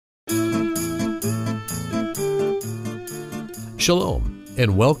Shalom,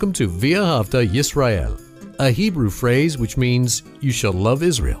 and welcome to V'ahavta Yisrael, a Hebrew phrase which means, you shall love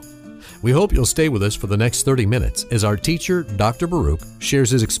Israel. We hope you'll stay with us for the next 30 minutes as our teacher, Dr. Baruch, shares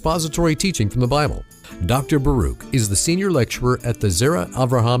his expository teaching from the Bible. Dr. Baruch is the senior lecturer at the Zera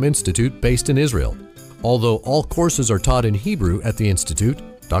Avraham Institute based in Israel. Although all courses are taught in Hebrew at the Institute,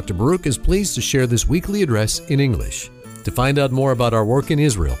 Dr. Baruch is pleased to share this weekly address in English. To find out more about our work in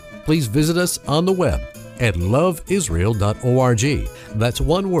Israel, please visit us on the web at loveisrael.org. That's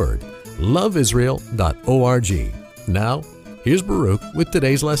one word, loveisrael.org. Now, here's Baruch with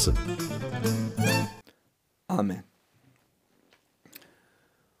today's lesson. Amen.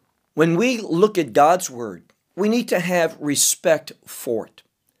 When we look at God's Word, we need to have respect for it.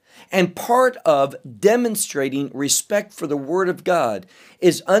 And part of demonstrating respect for the Word of God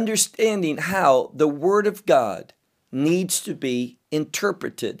is understanding how the Word of God needs to be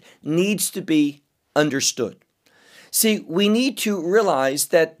interpreted, needs to be understood. See, we need to realize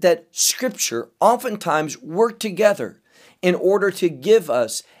that Scripture oftentimes work together in order to give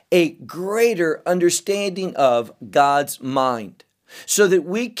us a greater understanding of God's mind, so that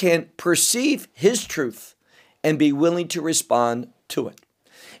we can perceive His truth and be willing to respond to it.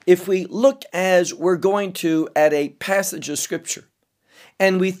 If we look as we're going to at a passage of Scripture,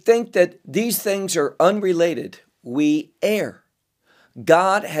 and we think that these things are unrelated, we err.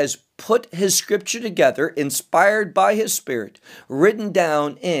 God has put His Scripture together, inspired by His Spirit, written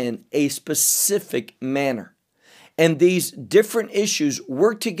down in a specific manner. And these different issues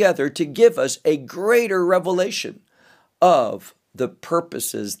work together to give us a greater revelation of the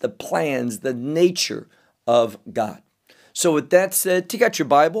purposes, the plans, the nature of God. So with that said, take out your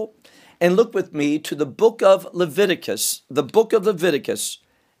Bible and look with me to the book of Leviticus,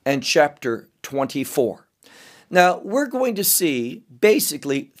 and chapter 24. Now, we're going to see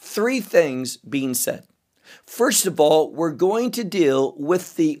basically three things being said. First of all, we're going to deal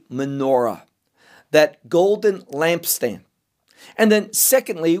with the menorah, that golden lampstand. And then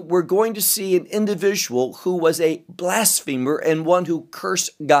secondly, we're going to see an individual who was a blasphemer and one who cursed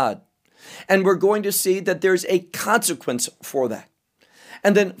God. And we're going to see that there's a consequence for that.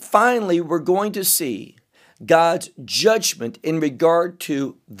 And then finally, we're going to see God's judgment in regard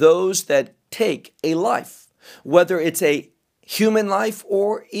to those that take a life, whether it's a human life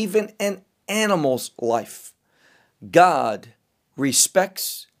or even an animal's life. God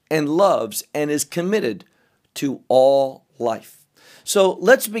respects and loves and is committed to all life. So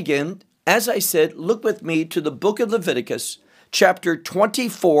let's begin. As I said, look with me to the book of Leviticus, chapter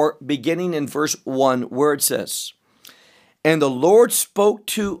 24, beginning in verse 1, where it says, "And the Lord spoke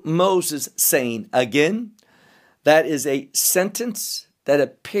to Moses, saying," again, that is a sentence that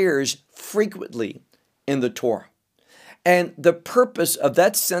appears frequently in the Torah. And the purpose of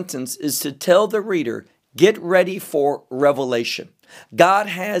that sentence is to tell the reader, get ready for revelation. God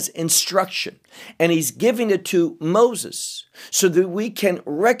has instruction, and He's giving it to Moses so that we can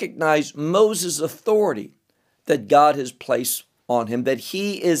recognize Moses' authority that God has placed on him, that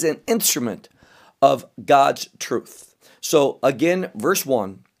he is an instrument of God's truth. So again, verse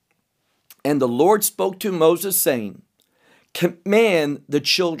 1, "And the Lord spoke to Moses, saying, command the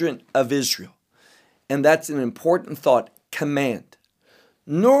children of Israel." And that's an important thought, command.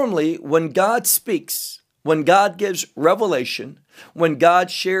 Normally, when God speaks, when God gives revelation, when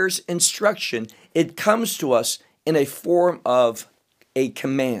God shares instruction, it comes to us in a form of a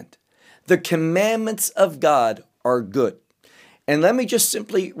command. The commandments of God are good. And let me just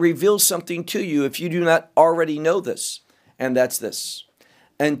simply reveal something to you if you do not already know this, and that's this.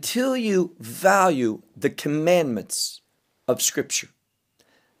 Until you value the commandments of Scripture,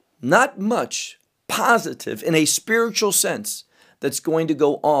 not much positive in a spiritual sense that's going to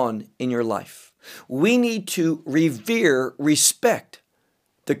go on in your life. We need to revere, respect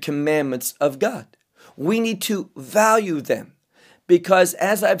the commandments of God. We need to value them because,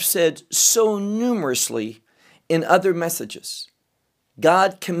 as I've said so numerously in other messages,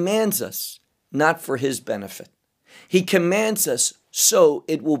 God commands us not for His benefit. He commands us so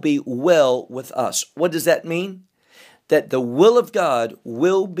it will be well with us. What does that mean? That the will of God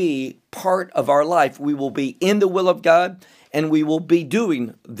will be part of our life. We will be in the will of God, and we will be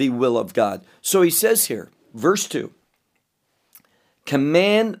doing the will of God. So He says here, verse 2,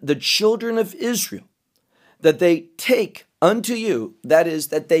 "Command the children of Israel that they take unto you," that is,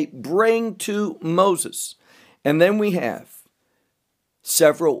 that they bring to Moses. And then we have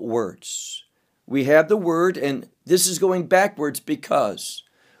several words. We have the word, and this is going backwards because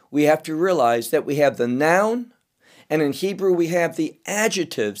we have to realize that we have the noun, and in Hebrew we have the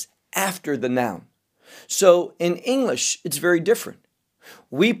adjectives after the noun. So in English, it's very different.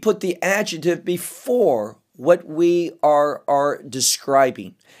 We put the adjective before what we are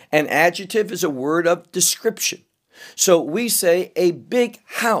describing. An adjective is a word of description. So we say a big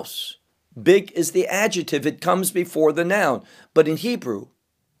house. Big is the adjective. It comes before the noun. But in Hebrew,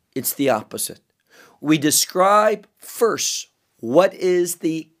 it's the opposite. We describe first what is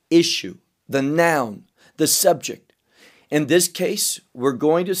the issue, the noun, the subject. In this case, we're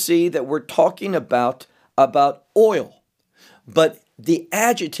going to see that we're talking about oil. But the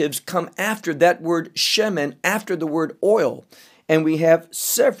adjectives come after that word shemen, after the word oil. And we have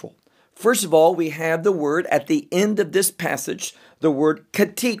several. First of all, we have the word at the end of this passage, the word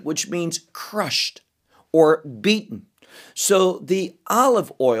katit, which means crushed or beaten. So the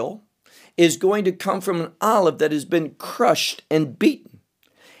olive oil is going to come from an olive that has been crushed and beaten.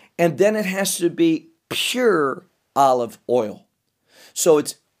 And then it has to be pure olive oil. So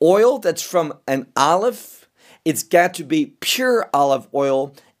it's oil that's from an olive. It's got to be pure olive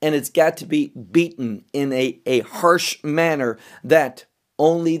oil, and it's got to be beaten in a harsh manner that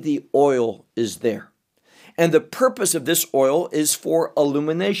only the oil is there. And the purpose of this oil is for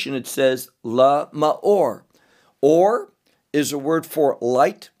illumination. It says la ma'or. Or is a word for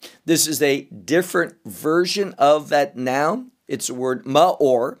light. This is a different version of that noun. It's a word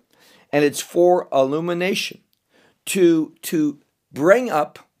ma'or, and it's for illumination. To bring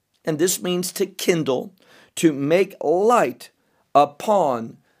up, and this means to kindle, to make light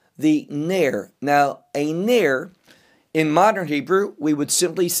upon the ner. Now, a ner, in modern Hebrew, we would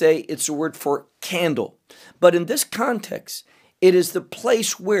simply say it's a word for candle. But in this context, it is the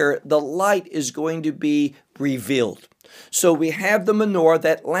place where the light is going to be revealed. So we have the menorah,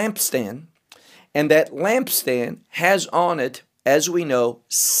 that lampstand, and that lampstand has on it, as we know,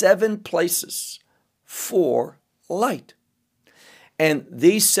 7 places for light. And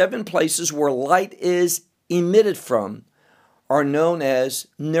these 7 places where light is emitted from are known as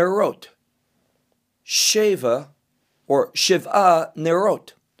nerot. Sheva or Shiva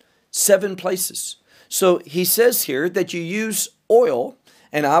nerot. 7 places. So he says here that you use oil,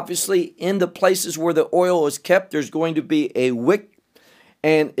 and obviously in the places where the oil is kept, there's going to be a wick.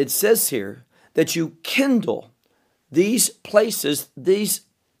 And it says here that you kindle these places, these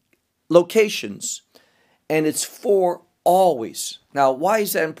locations, and it's for always. Now, why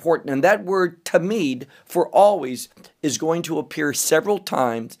is that important? And that word tamid, for always, is going to appear several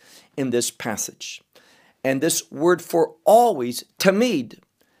times in this passage. And this word for always, tamid,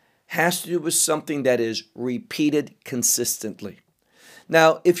 has to do with something that is repeated consistently.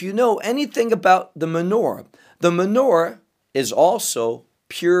 Now, if you know anything about the menorah is also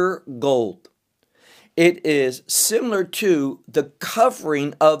pure gold. It is similar to the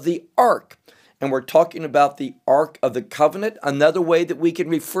covering of the ark. And we're talking about the Ark of the Covenant. Another way that we can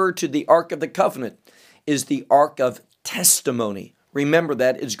refer to the Ark of the Covenant is the Ark of Testimony. Remember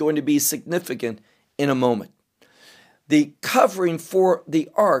that, it's going to be significant in a moment. The covering for the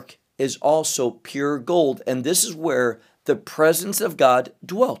ark is also pure gold, and this is where the presence of God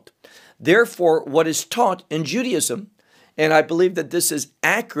dwelt. Therefore, what is taught in Judaism, and I believe that this is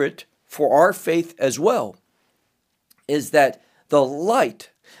accurate for our faith as well, is that the light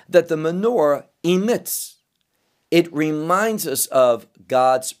that the menorah emits, it reminds us of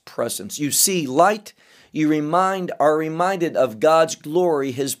God's presence. You see light, you are reminded of God's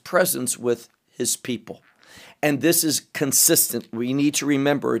glory, His presence with His people. And this is consistent. We need to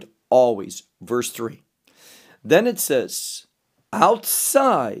remember it always. Verse 3. Then it says,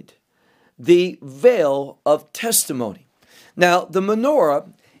 outside the veil of testimony. Now, the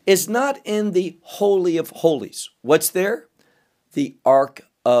menorah is not in the Holy of Holies. What's there? The Ark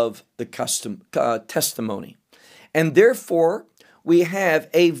of the Testimony. And therefore, we have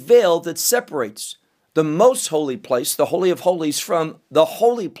a veil that separates the most holy place, the Holy of Holies, from the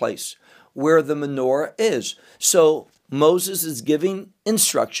holy place where the menorah is. So Moses is giving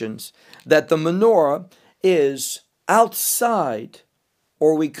instructions that the menorah is outside,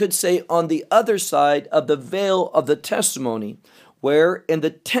 or we could say on the other side of the veil of the testimony, where in the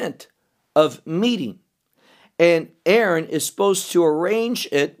tent of meeting. And Aaron is supposed to arrange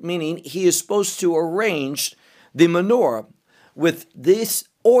it, meaning he is supposed to arrange the menorah with this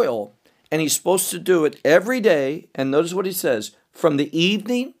oil, and he's supposed to do it every day. And notice what he says, from the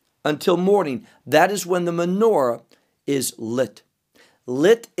evening until morning. That is when the menorah is lit.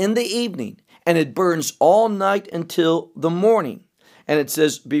 Lit in the evening, and it burns all night until the morning. And it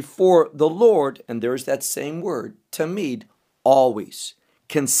says, before the Lord, and there's that same word, tamid, always,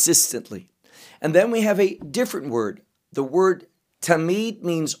 consistently. And then we have a different word. The word tamid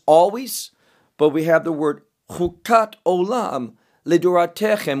means always, but we have the word chukat olam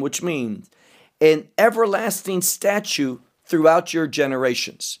ledoratechem, which means an everlasting statute throughout your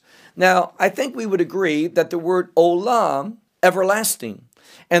generations. Now, I think we would agree that the word olam, everlasting,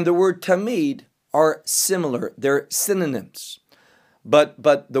 and the word tamid are similar. They're synonyms. But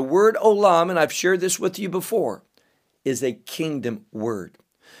the word olam, and I've shared this with you before, is a kingdom word.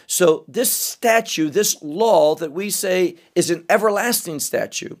 So this statute, this law that we say is an everlasting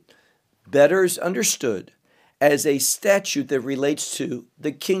statute, better is understood as a statute that relates to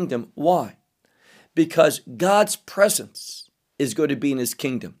the kingdom. Why? Because God's presence is going to be in his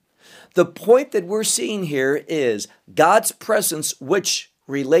kingdom. The point that we're seeing here is God's presence, which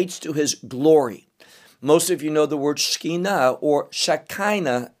relates to his glory. Most of you know the word Shekinah or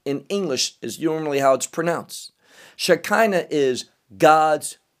Shekinah in English is normally how it's pronounced. Shekinah is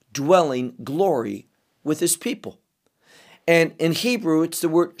God's dwelling glory with his people. And in Hebrew, it's the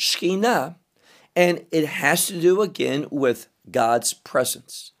word Shekinah, and it has to do again with God's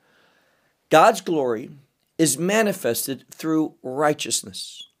presence. God's glory is manifested through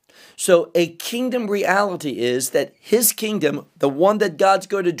righteousness. So a kingdom reality is that his kingdom, the one that God's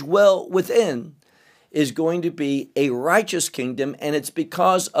going to dwell within, is going to be a righteous kingdom, and it's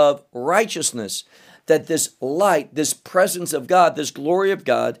because of righteousness that this light, this presence of God, this glory of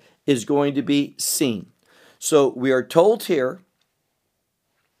God is going to be seen. So we are told here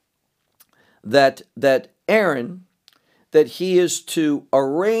that Aaron, that he is to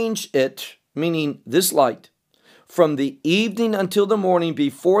arrange it, meaning this light, from the evening until the morning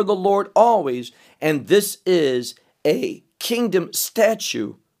before the Lord always, and this is a kingdom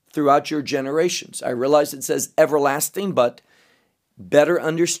statute throughout your generations. I realize it says everlasting, but better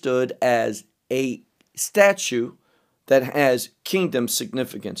understood as a statute that has kingdom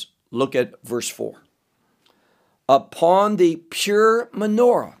significance. Look at verse 4. Upon the pure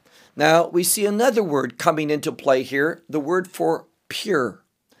menorah. Now we see another word coming into play here, the word for pure.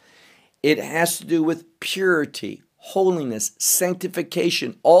 It has to do with purity, holiness,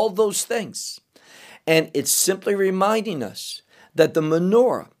 sanctification, all those things. And it's simply reminding us that the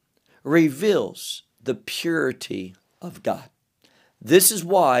menorah reveals the purity of God. This is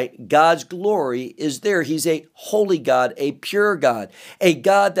why God's glory is there. He's a holy God, a pure God, a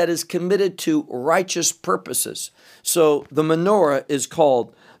God that is committed to righteous purposes. So the menorah is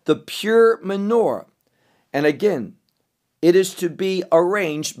called the pure menorah. And again, it is to be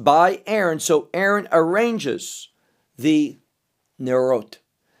arranged by Aaron. So Aaron arranges the nerot.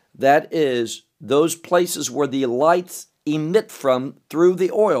 That is those places where the lights emit from through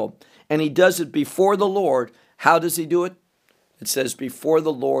the oil. And he does it before the Lord. How does he do it? It says before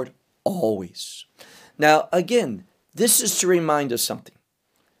the Lord always. Now, again, this is to remind us something.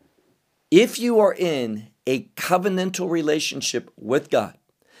 If you are in a covenantal relationship with God,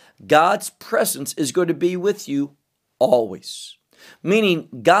 God's presence is going to be with you always. Meaning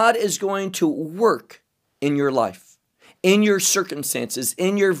God is going to work in your life, in your circumstances,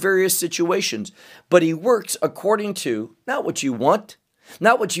 in your various situations. But he works according to not what you want,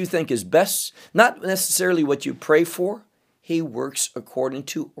 not what you think is best, not necessarily what you pray for. He works according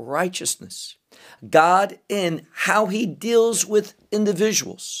to righteousness. God, in how he deals with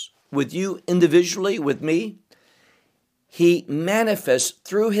individuals, with you individually, with me, he manifests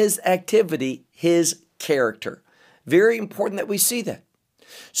through his activity his character. Very important that we see that.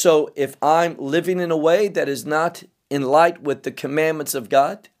 So if I'm living in a way that is not in light with the commandments of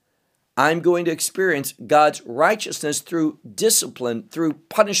God, I'm going to experience God's righteousness through discipline, through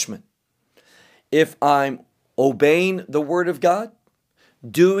punishment. If I'm obeying the word of God,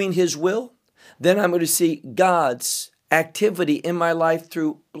 doing his will, then I'm going to see God's activity in my life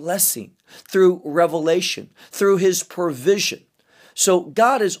through blessing, through revelation, through his provision. So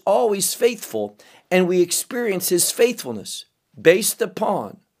God is always faithful, and we experience his faithfulness based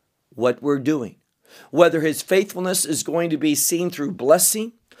upon what we're doing. Whether his faithfulness is going to be seen through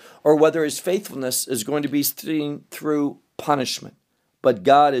blessing or whether his faithfulness is going to be seen through punishment. But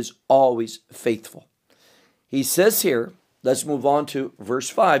God is always faithful. He says here, let's move on to verse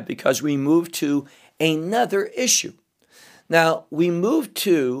 5 because we move to another issue. Now, we move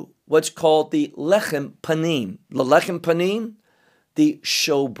to what's called the lechem panim. The lechem panim, the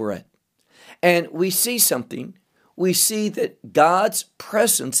showbread. And we see something. We see that God's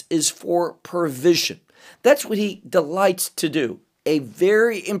presence is for provision. That's what he delights to do. A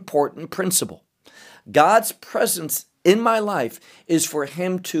very important principle. God's presence in my life is for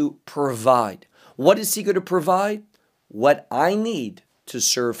him to provide. What is he going to provide? What I need to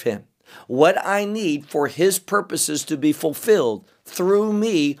serve him. What I need for his purposes to be fulfilled through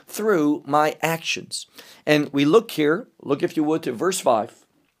me, through my actions. And we look here, look if you would to verse 5.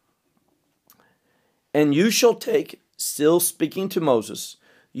 And you shall take, still speaking to Moses,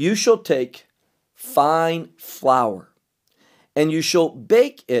 you shall take fine flour and you shall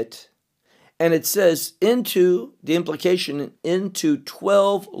bake it. And it says into, the implication, into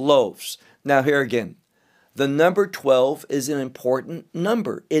 12 loaves. Now here again, the number 12 is an important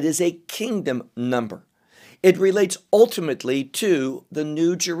number. It is a kingdom number. It relates ultimately to the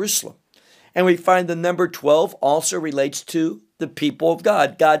New Jerusalem. And we find the number 12 also relates to the people of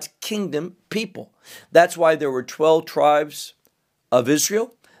God, God's kingdom people. That's why there were 12 tribes of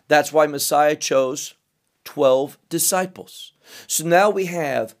Israel. That's why Messiah chose 12 disciples. So now we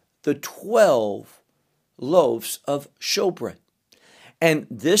have the 12 loaves of showbread. And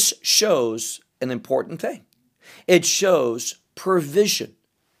this shows an important thing. It shows provision.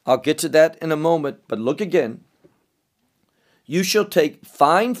 I'll get to that in a moment, but look again. You shall take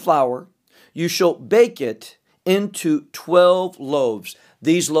fine flour, you shall bake it into 12 loaves.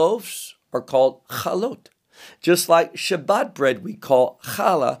 These loaves are called chalot. Just like Shabbat bread we call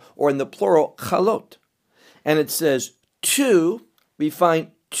challah, or in the plural chalot. And it says we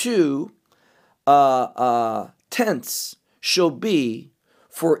find two tenths shall be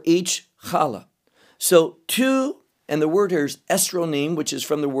for each challah. So 2, and the word here is esronim, which is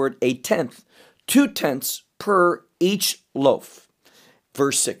from the word a tenth. 2 tenths per each loaf.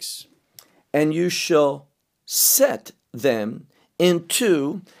 Verse 6. And you shall set them in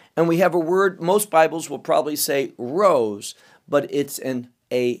 2, and we have a word, most Bibles will probably say rows, but it's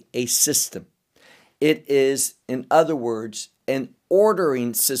a system. It is, in other words, an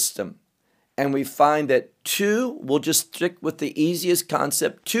ordering system. And we find that 2, we'll just stick with the easiest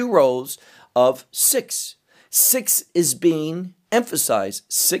concept, 2 rows of 6. 6 is being emphasized.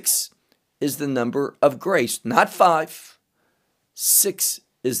 6 is the number of grace, not 5. 6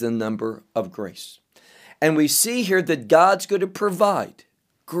 is the number of grace. And we see here that God's going to provide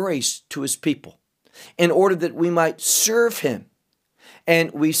grace to his people in order that we might serve him.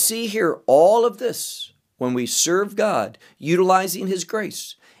 And we see here all of this, when we serve God, utilizing his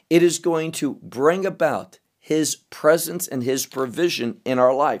grace, it is going to bring about his presence and his provision in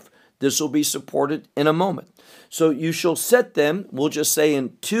our life. This will be supported in a moment. So you shall set them, we'll just say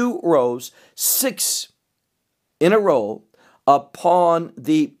in 2 rows, 6 in a row, upon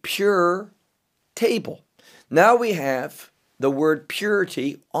the pure table. Now we have the word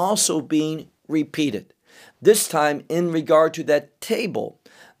purity also being repeated. This time in regard to that table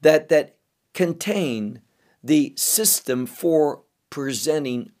that contained the system for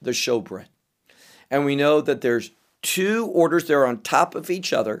presenting the showbread. And we know that there's 2 orders, they're on top of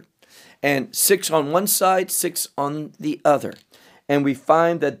each other, and 6 on one side, 6 on the other. And we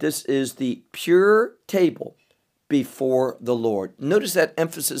find that this is the pure table before the Lord. Notice that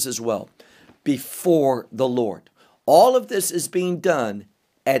emphasis as well. Before the Lord. All of this is being done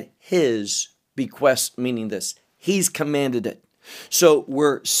at his bequest, meaning this. He's commanded it. So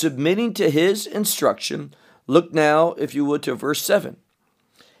we're submitting to his instruction. Look now, if you would, to verse 7.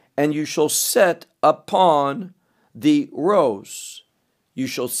 And you shall set upon the rows. You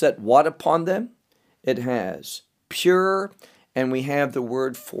shall set what upon them? It has pure, and we have the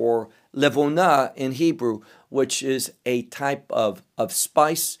word for levonah in Hebrew, which is a type of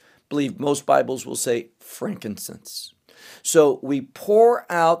spice. I believe most Bibles will say frankincense. So we pour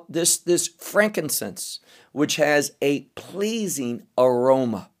out this frankincense, which has a pleasing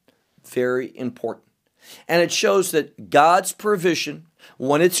aroma. Very important. And it shows that God's provision,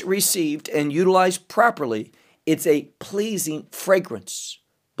 when it's received and utilized properly, it's a pleasing fragrance,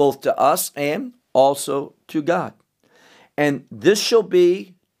 both to us and also to God. And this shall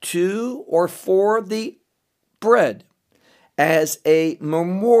be to or for the bread as a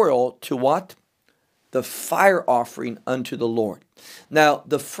memorial to what? The fire offering unto the Lord. Now,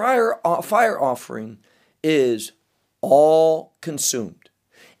 the fire offering is all consumed.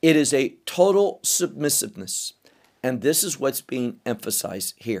 It is a total submissiveness. And this is what's being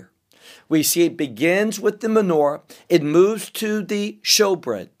emphasized here. We see it begins with the menorah. It moves to the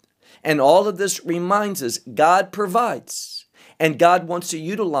showbread. And all of this reminds us God provides. And God wants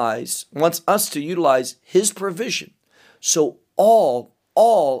us to utilize his provision. So all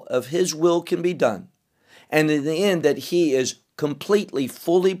of his will can be done. And in the end, that he is completely,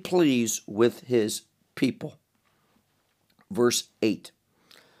 fully pleased with his people. Verse 8.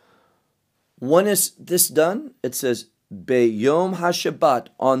 When is this done? It says, Beyom HaShabbat,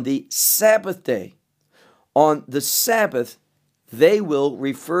 on the Sabbath day. On the Sabbath, they will,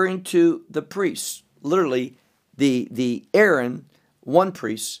 referring to the priests, literally the Aaron, one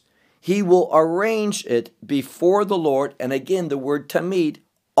priest, he will arrange it before the Lord. And again, the word tamid,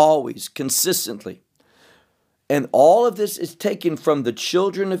 always, consistently. And all of this is taken from the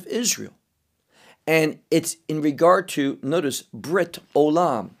children of Israel. And it's in regard to, notice, Brit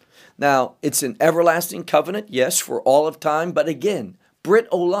Olam. Now, it's an everlasting covenant, yes, for all of time, but again, Brit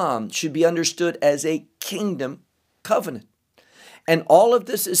Olam should be understood as a kingdom covenant. And all of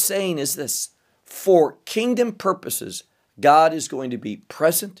this is saying is this: for kingdom purposes, God is going to be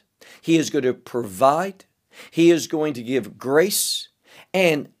present. He is going to provide. He is going to give grace.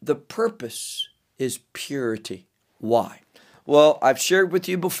 And the purpose is purity. Why? Well, I've shared with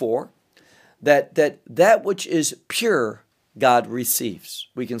you before that which is pure, God receives.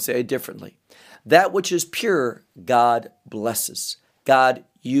 We can say it differently. That which is pure, God blesses. God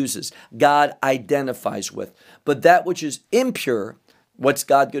uses. God identifies with. But that which is impure, what's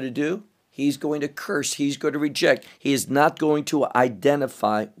God going to do? He's going to curse. He's going to reject. He is not going to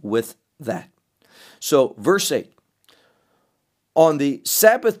identify with that. So, verse 8. On the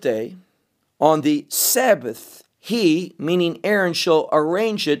Sabbath day, on the Sabbath, he, meaning Aaron, shall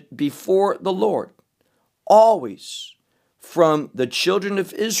arrange it before the Lord, always from the children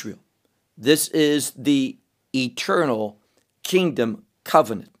of Israel. This is the eternal kingdom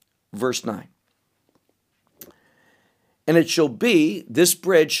covenant. Verse 9. And it shall be, this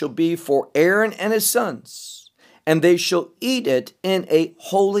bread shall be for Aaron and his sons, and they shall eat it in a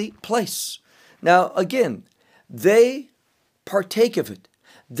holy place. Now, again, they partake of it.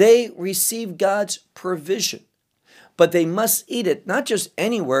 They receive God's provision, but they must eat it not just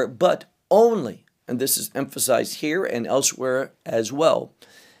anywhere, but only, and this is emphasized here and elsewhere as well,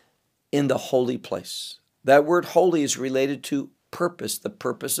 in the holy place. That word holy is related to purpose, the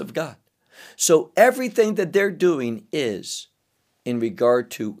purpose of God. So everything that they're doing is in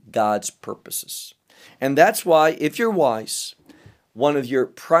regard to God's purposes. And that's why, if you're wise, one of your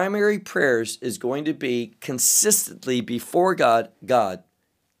primary prayers is going to be consistently before God, God,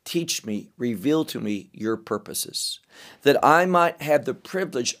 teach me, reveal to me your purposes, that I might have the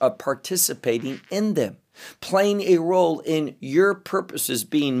privilege of participating in them, playing a role in your purposes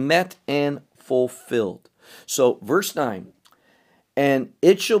being met and fulfilled. So, verse 9, and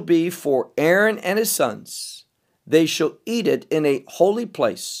it shall be for Aaron and his sons, they shall eat it in a holy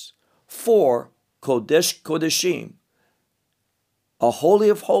place, for Kodesh Kodeshim, a holy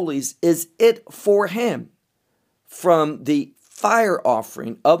of holies is it for him, from the fire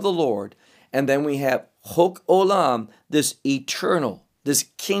offering of the Lord. And then we have Chok Olam, this eternal, this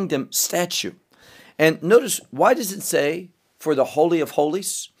kingdom statute. And notice, why does it say for the holy of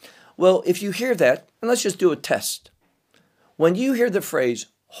holies? Well, if you hear that, and let's just do a test. When you hear the phrase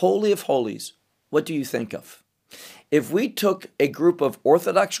holy of holies, what do you think of? If we took a group of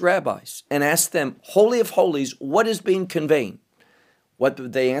Orthodox rabbis and asked them, holy of holies, what is being conveyed? What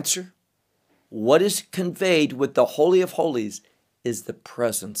would they answer? What is conveyed with the holy of holies is the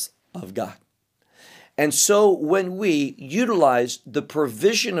presence of God. And so when we utilize the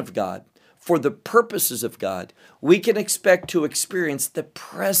provision of God for the purposes of God, we can expect to experience the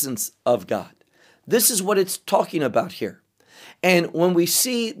presence of God. This is what it's talking about here. And when we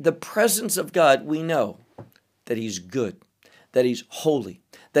see the presence of God, we know that He's good, that He's holy,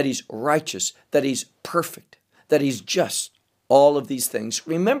 that He's righteous, that He's perfect, that He's just. All of these things.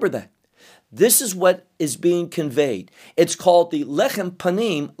 Remember that. This is what is being conveyed. It's called the lechem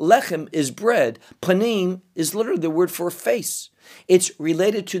panim. Lechem is bread. Panim is literally the word for face. It's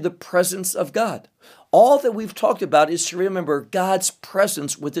related to the presence of God. All that we've talked about is to remember God's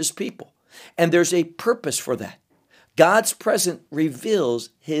presence with His people. And there's a purpose for that. God's presence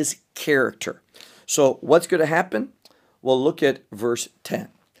reveals His character. So what's going to happen? We'll look at verse 10.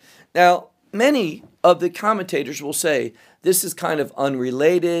 Now, many of the commentators will say, this is kind of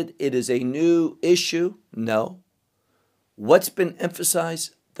unrelated. It is a new issue. No. What's been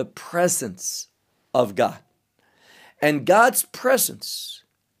emphasized? The presence of God. And God's presence,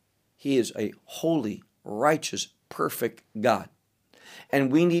 He is a holy, righteous, perfect God.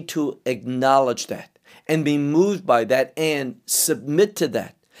 And we need to acknowledge that and be moved by that and submit to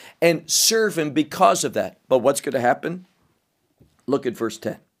that and serve Him because of that. But what's going to happen? Look at verse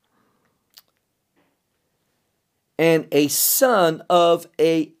 10. And a son of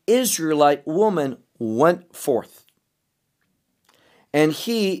an Israelite woman went forth. And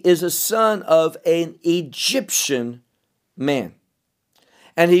he is a son of an Egyptian man.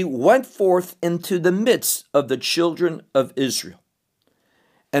 And he went forth into the midst of the children of Israel.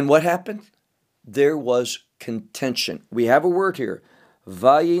 And what happened? There was contention. We have a word here,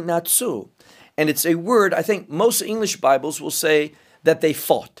 vayinatsu. And it's a word, I think most English Bibles will say that they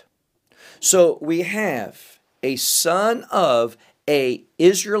fought. So we have a son of an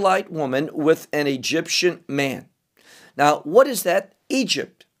Israelite woman with an Egyptian man. Now, what is that?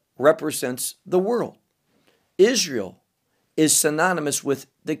 Egypt represents the world. Israel is synonymous with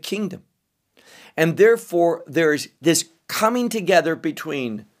the kingdom. And therefore, there is this coming together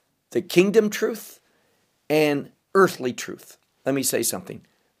between the kingdom truth and earthly truth. Let me say something.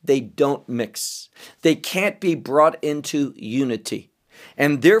 They don't mix. They can't be brought into unity.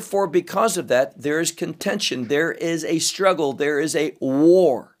 And therefore, because of that, there is contention, there is a struggle, there is a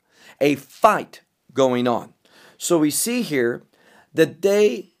war, a fight going on. So we see here that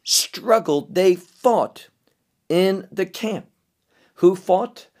they struggled, they fought in the camp. Who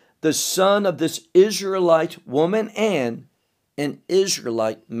fought? The son of this Israelite woman and an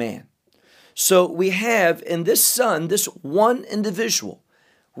Israelite man. So we have in this son, this one individual,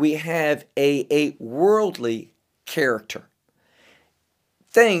 we have a worldly character.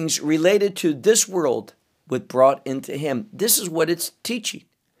 Things related to this world were brought into him. This is what it's teaching.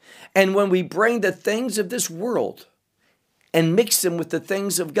 And when we bring the things of this world and mix them with the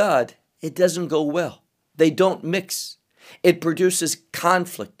things of God, it doesn't go well. They don't mix. It produces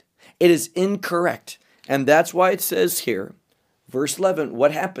conflict. It is incorrect. And that's why it says here, verse 11,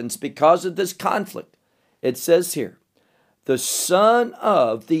 what happens because of this conflict? It says here, the son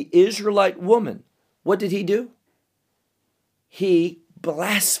of the Israelite woman, what did he do? He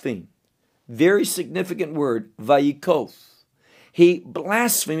blasphemed. Very significant word, vayikov. He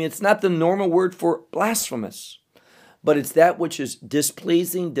blasphemed. It's not the normal word for blasphemous, but it's that which is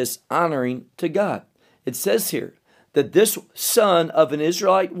displeasing, dishonoring to God. It says here that this son of an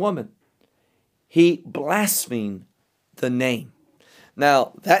Israelite woman, he blasphemed the name.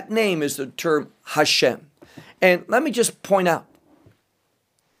 Now, that name is the term Hashem. And let me just point out,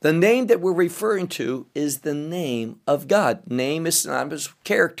 the name that we're referring to is the name of God. Name is synonymous with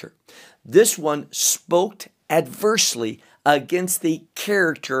character. This one spoke adversely against the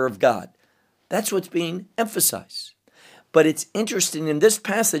character of God. That's what's being emphasized. But it's interesting in this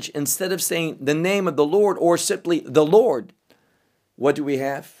passage, instead of saying the name of the Lord or simply the Lord, what do we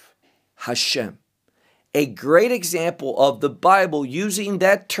have? Hashem. A great example of the Bible using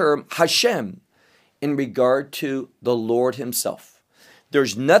that term Hashem in regard to the Lord himself.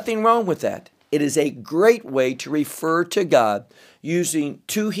 There's nothing wrong with that. It is a great way to refer to God using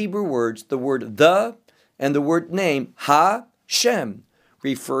two Hebrew words, the word the and the word name, Ha-Shem,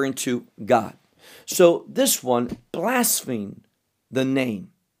 referring to God. So this one blasphemed the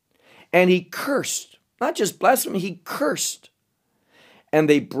name. And he cursed. Not just blasphemed, he cursed. And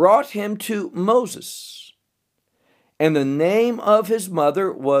they brought him to Moses. And the name of his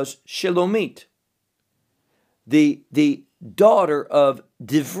mother was Shelomit, the daughter of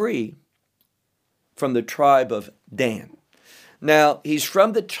Divri, from the tribe of Dan. Now, he's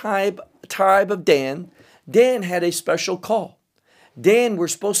from the tribe of Dan. Dan had a special call. Dan were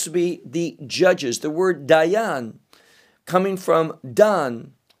supposed to be the judges. The word Dayan, coming from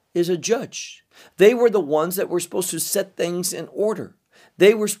Dan, is a judge. They were the ones that were supposed to set things in order.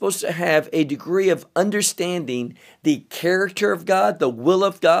 They were supposed to have a degree of understanding the character of God, the will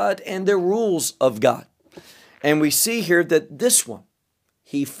of God, and the rules of God. And we see here that this one,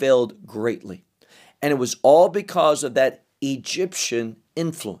 he failed greatly. And it was all because of that Egyptian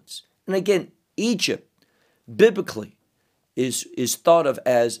influence. And again, Egypt, biblically, is thought of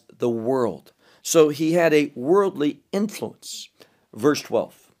as the world. So he had a worldly influence. Verse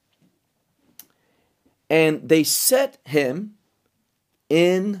 12. And they set him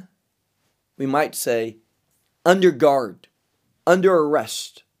in, we might say, under guard, under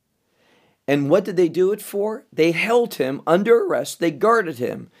arrest. And what did they do it for? They held him under arrest. They guarded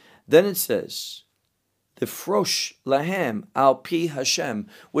him. Then it says, the frosh lahem al pi Hashem,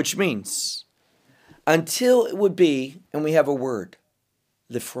 which means until it would be, and we have a word,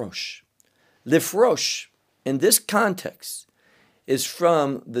 lifrosh. Lifrosh, in this context, is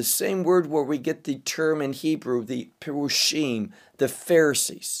from the same word where we get the term in Hebrew, the Perushim, the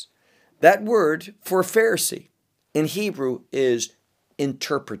Pharisees. That word for Pharisee in Hebrew is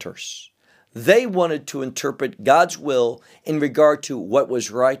interpreters. They wanted to interpret God's will in regard to what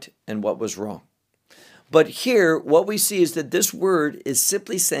was right and what was wrong. But here, what we see is that this word is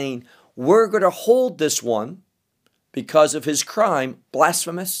simply saying, we're going to hold this one because of his crime,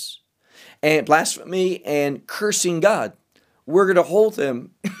 blasphemy and cursing God. We're going to hold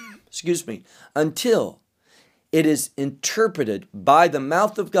him, until it is interpreted by the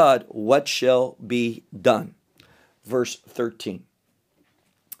mouth of God what shall be done. Verse 13.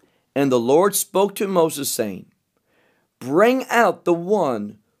 And the Lord spoke to Moses, saying, bring out the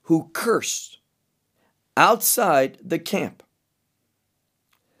one who cursed outside the camp,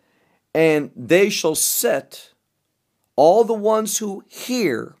 and they shall set all the ones who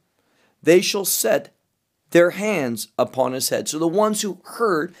hear, they shall set their hands upon his head. So the ones who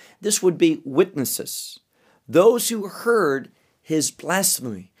heard, this would be witnesses. Those who heard his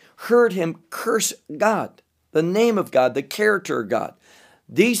blasphemy, heard him curse God, the name of God, the character of God.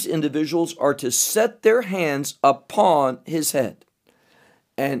 These individuals are to set their hands upon his head.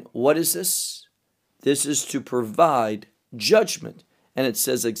 And what is this? This is to provide judgment. And it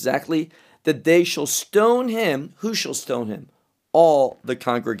says exactly that they shall stone him. Who shall stone him? All the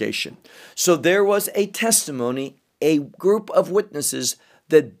congregation. So there was a testimony, a group of witnesses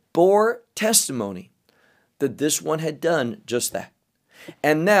that bore testimony that this one had done just that.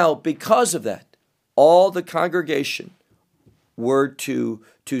 And now, because of that, all the congregation were to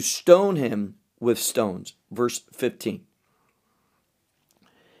stone him with stones. Verse 15.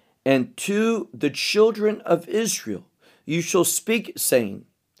 And to the children of Israel you shall speak, saying,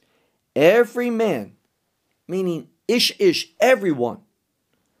 every man, meaning ish, everyone,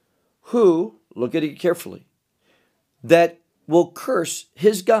 who, look at it carefully, that will curse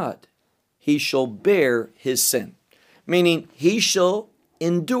his God, he shall bear his sin. Meaning he shall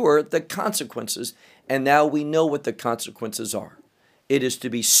endure the consequences. And now we know what the consequences are. It is to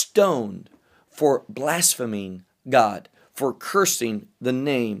be stoned for blaspheming God, for cursing the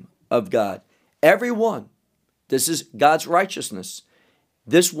name of God. Everyone, this is God's righteousness.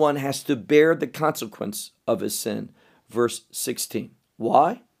 This one has to bear the consequence of his sin. Verse 16.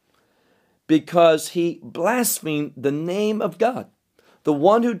 Why? Because he blasphemed the name of God. The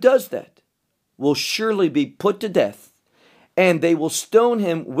one who does that will surely be put to death, and they will stone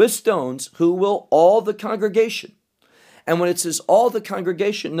him with stones, who will all the congregation. And when it says all the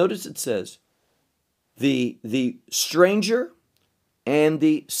congregation, notice it says the stranger and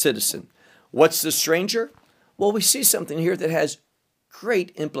the citizen. What's the stranger? Well, we see something here that has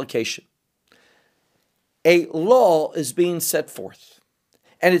great implication. A law is being set forth.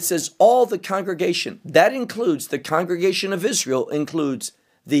 And it says all the congregation. That includes the congregation of Israel, includes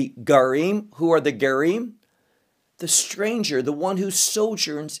the Garim. Who are the Garim? The stranger, the one who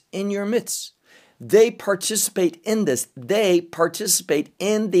sojourns in your midst. They participate in this. They participate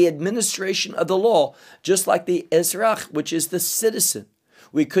in the administration of the law, just like the Ezrach, which is the citizen.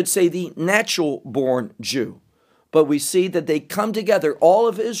 We could say the natural-born Jew. But we see that they come together, all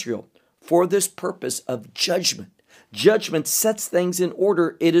of Israel, for this purpose of judgment. Judgment sets things in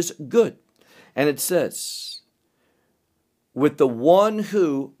order. It is good. And it says, with the one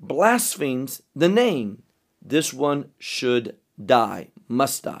who blasphemes the name, this one should die,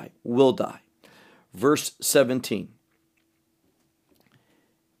 must die, will die. Verse 17.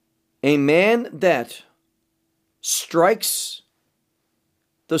 A man that strikes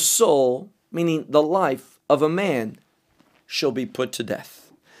the soul, meaning the life of a man, shall be put to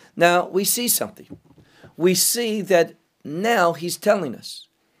death. Now, we see something. We see that now he's telling us,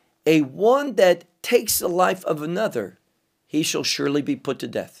 a one that takes the life of another, he shall surely be put to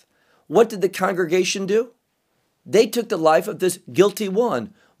death. What did the congregation do? They took the life of this guilty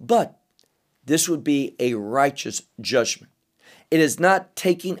one, but this would be a righteous judgment. It is not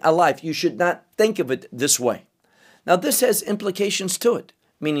taking a life. You should not think of it this way. Now, this has implications to it,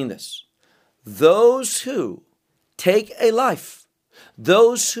 meaning this. Those who take a life,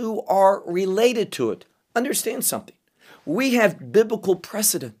 those who are related to it, understand something. We have biblical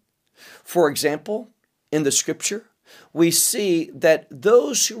precedent. For example, in the scripture, we see that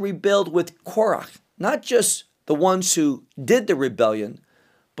those who rebelled with Korach, not just the ones who did the rebellion,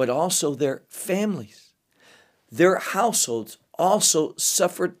 but also their families, their households also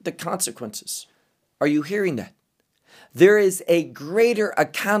suffered the consequences. Are you hearing that? There is a greater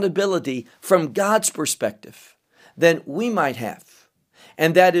accountability from God's perspective than we might have.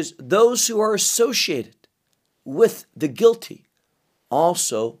 And that is those who are associated with the guilty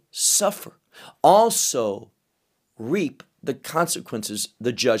also suffer, also reap the consequences,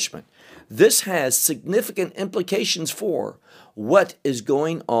 the judgment. This has significant implications for what is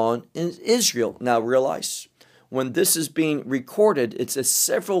going on in Israel. Now realize, when this is being recorded, it's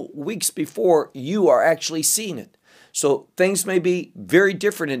several weeks before you are actually seeing it. So things may be very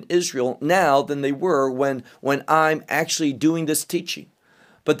different in Israel now than they were when I'm actually doing this teaching.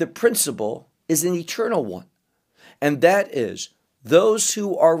 But the principle is an eternal one. And that is, those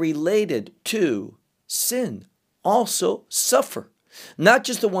who are related to sin also suffer. Not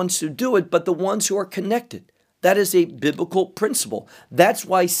just the ones who do it, but the ones who are connected. That is a biblical principle. That's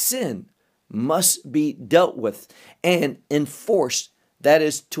why sin must be dealt with and enforced. That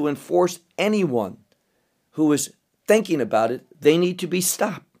is, to enforce anyone who is thinking about it, they need to be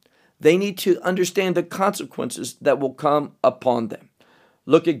stopped. They need to understand the consequences that will come upon them.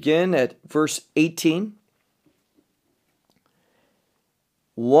 Look again at verse 18.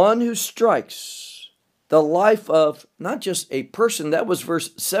 One who strikes the life of not just a person, that was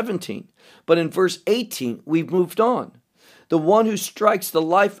verse 17, but in verse 18, we've moved on. The one who strikes the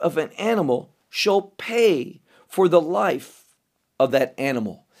life of an animal shall pay for the life of that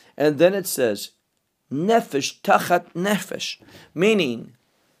animal. And then it says, nefesh tachat nefesh, meaning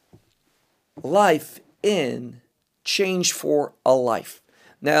life in change for a life.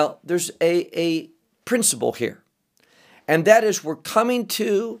 Now, there's a principle here, and that is we're coming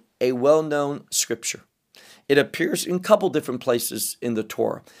to a well-known scripture. It appears in a couple different places in the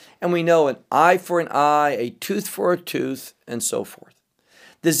Torah, and we know an eye for an eye, a tooth for a tooth, and so forth.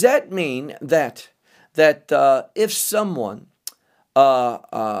 Does that mean that if someone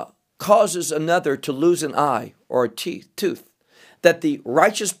causes another to lose an eye or a tooth, that the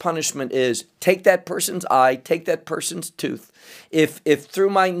righteous punishment is take that person's eye, take that person's tooth. If through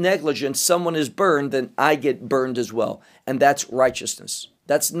my negligence someone is burned, then I get burned as well. And that's righteousness.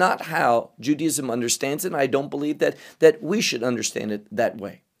 That's not how Judaism understands it, and I don't believe that we should understand it that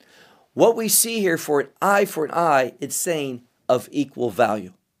way. What we see here for an eye, it's saying of equal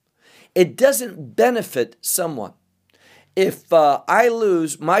value. It doesn't benefit someone. If I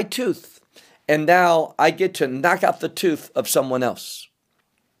lose my tooth, and now I get to knock out the tooth of someone else.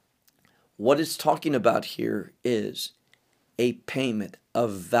 What it's talking about here is a payment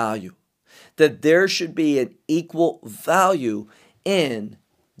of value. That there should be an equal value in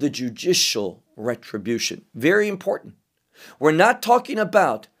the judicial retribution. Very important. We're not talking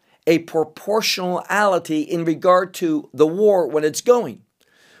about a proportionality in regard to the war when it's going.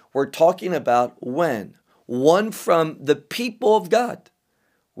 We're talking about when one from the people of God,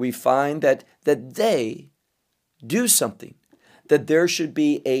 we find that they do something, that there should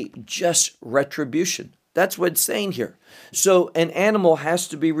be a just retribution. That's what it's saying here. So an animal has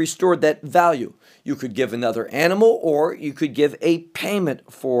to be restored, that value. You could give another animal, or you could give a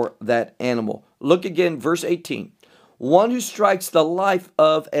payment for that animal. Look again, verse 18. One who strikes the life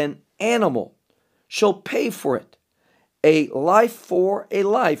of an animal shall pay for it. A life for a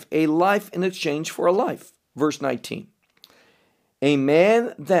life in exchange for a life. Verse 19. A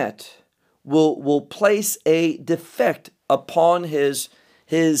man that will place a defect upon his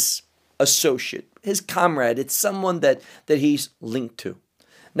associate, his comrade. It's someone that he's linked to.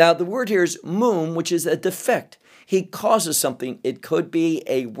 Now, the word here is mum, which is a defect. He causes something. It could be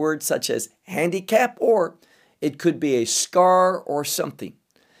a word such as handicap, or it could be a scar or something.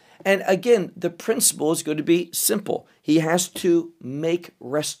 And again, the principle is going to be simple. He has to make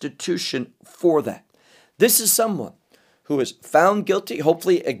restitution for that. This is someone who is found guilty,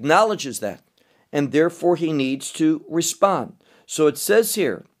 hopefully acknowledges that, and therefore he needs to respond. So it says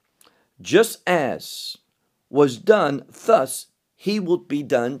here, just as was done, thus he will be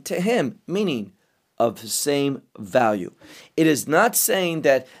done to him, meaning of the same value. It is not saying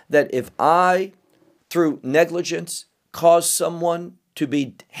that if I, through negligence, cause someone to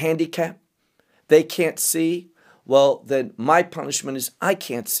be handicapped, they can't see, well, then my punishment is I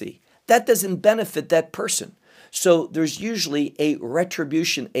can't see. That doesn't benefit that person. So there's usually a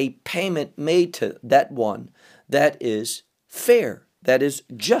retribution, a payment made to that one that is fair, that is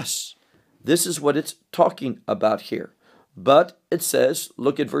just. This is what it's talking about here. But it says,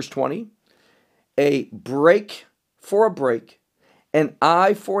 look at verse 20, a break for a break, an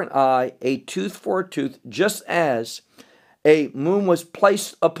eye for an eye, a tooth for a tooth, just as a mum was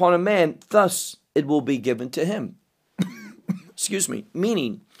placed upon a man, thus it will be given to him. Excuse me,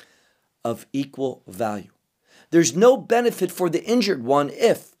 meaning of equal value. There's no benefit for the injured one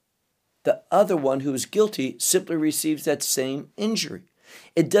if the other one who is guilty simply receives that same injury.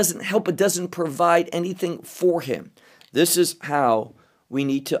 It doesn't help. It doesn't provide anything for him. This is how we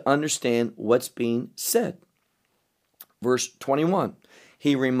need to understand what's being said. Verse 21,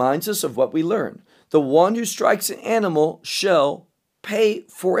 he reminds us of what we learned. The one who strikes an animal shall pay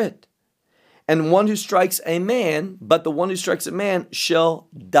for it. And one who strikes a man, but the one who strikes a man shall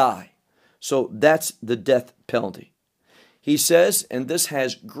die. So that's the death penalty. He says, and this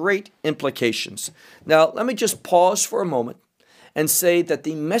has great implications. Now, let me just pause for a moment and say that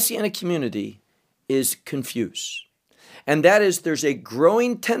the Messianic community is confused. And that is, there's a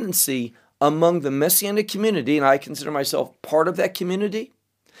growing tendency among the Messianic community, and I consider myself part of that community,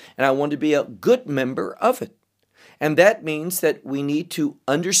 and I want to be a good member of it. And that means that we need to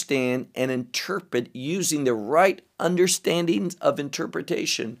understand and interpret using the right understandings of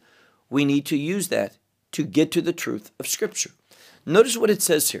interpretation. We need to use that to get to the truth of Scripture. Notice what it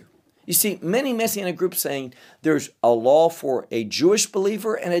says here. You see, many Messianic groups saying there's a law for a Jewish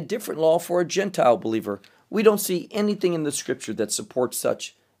believer and a different law for a Gentile believer. We don't see anything in the Scripture that supports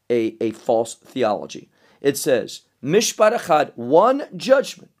such a false theology. It says, Mishpat Echad, one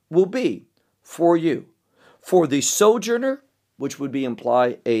judgment will be for you, for the sojourner, which would be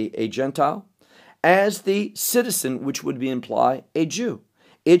imply a Gentile, as the citizen, which would be imply a Jew.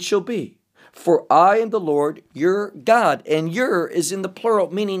 It shall be For I am the Lord your God. And your is in the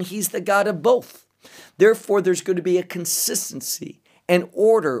plural, meaning he's the God of both. Therefore, there's going to be a consistency, an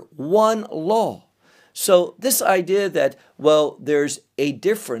order, one law. So this idea that, well, there's a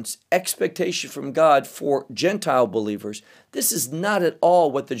difference, expectation from God for Gentile believers, this is not at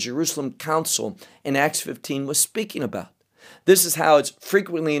all what the Jerusalem Council in Acts 15 was speaking about. This is how it's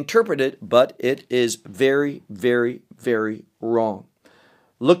frequently interpreted, but it is very, very, very wrong.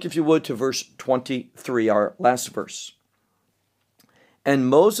 Look, if you would, to verse 23, our last verse. And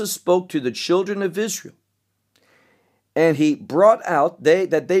Moses spoke to the children of Israel, and he brought out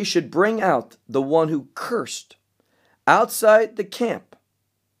that they should bring out the one who cursed outside the camp,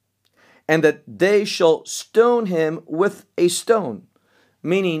 and that they shall stone him with a stone,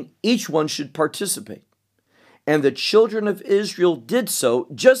 meaning each one should participate. And the children of Israel did so,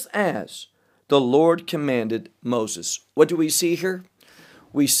 just as the Lord commanded Moses. What do we see here?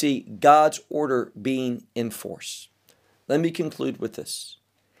 We see God's order being enforced. Let me conclude with this.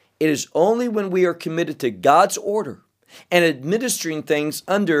 It is only when we are committed to God's order and administering things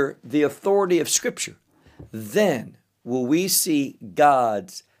under the authority of Scripture, then will we see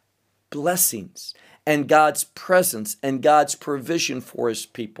God's blessings and God's presence and God's provision for his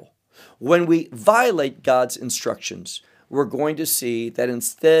people. When we violate God's instructions, we're going to see that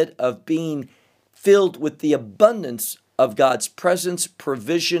instead of being filled with the abundance of God's presence,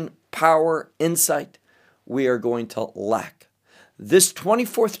 provision, power, insight, we are going to lack. This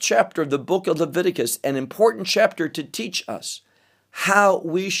 24th chapter of the book of Leviticus, an important chapter to teach us how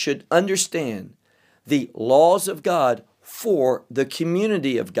we should understand the laws of God for the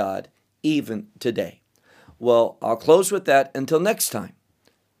community of God even today. Well, I'll close with that. Until next time,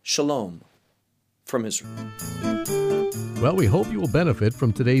 Shalom from Israel. Well, we hope you will benefit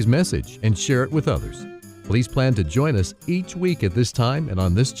from today's message and share it with others. Please plan to join us each week at this time and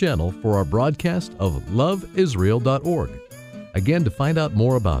on this channel for our broadcast of loveisrael.org. Again, to find out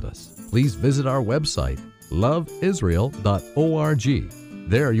more about us, please visit our website, loveisrael.org.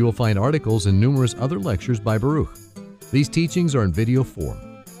 There you will find articles and numerous other lectures by Baruch. These teachings are in video form.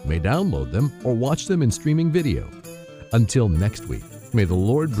 You may download them or watch them in streaming video. Until next week, may the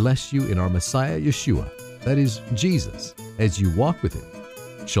Lord bless you in our Messiah Yeshua, that is Jesus, as you walk with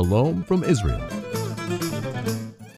him. Shalom from Israel.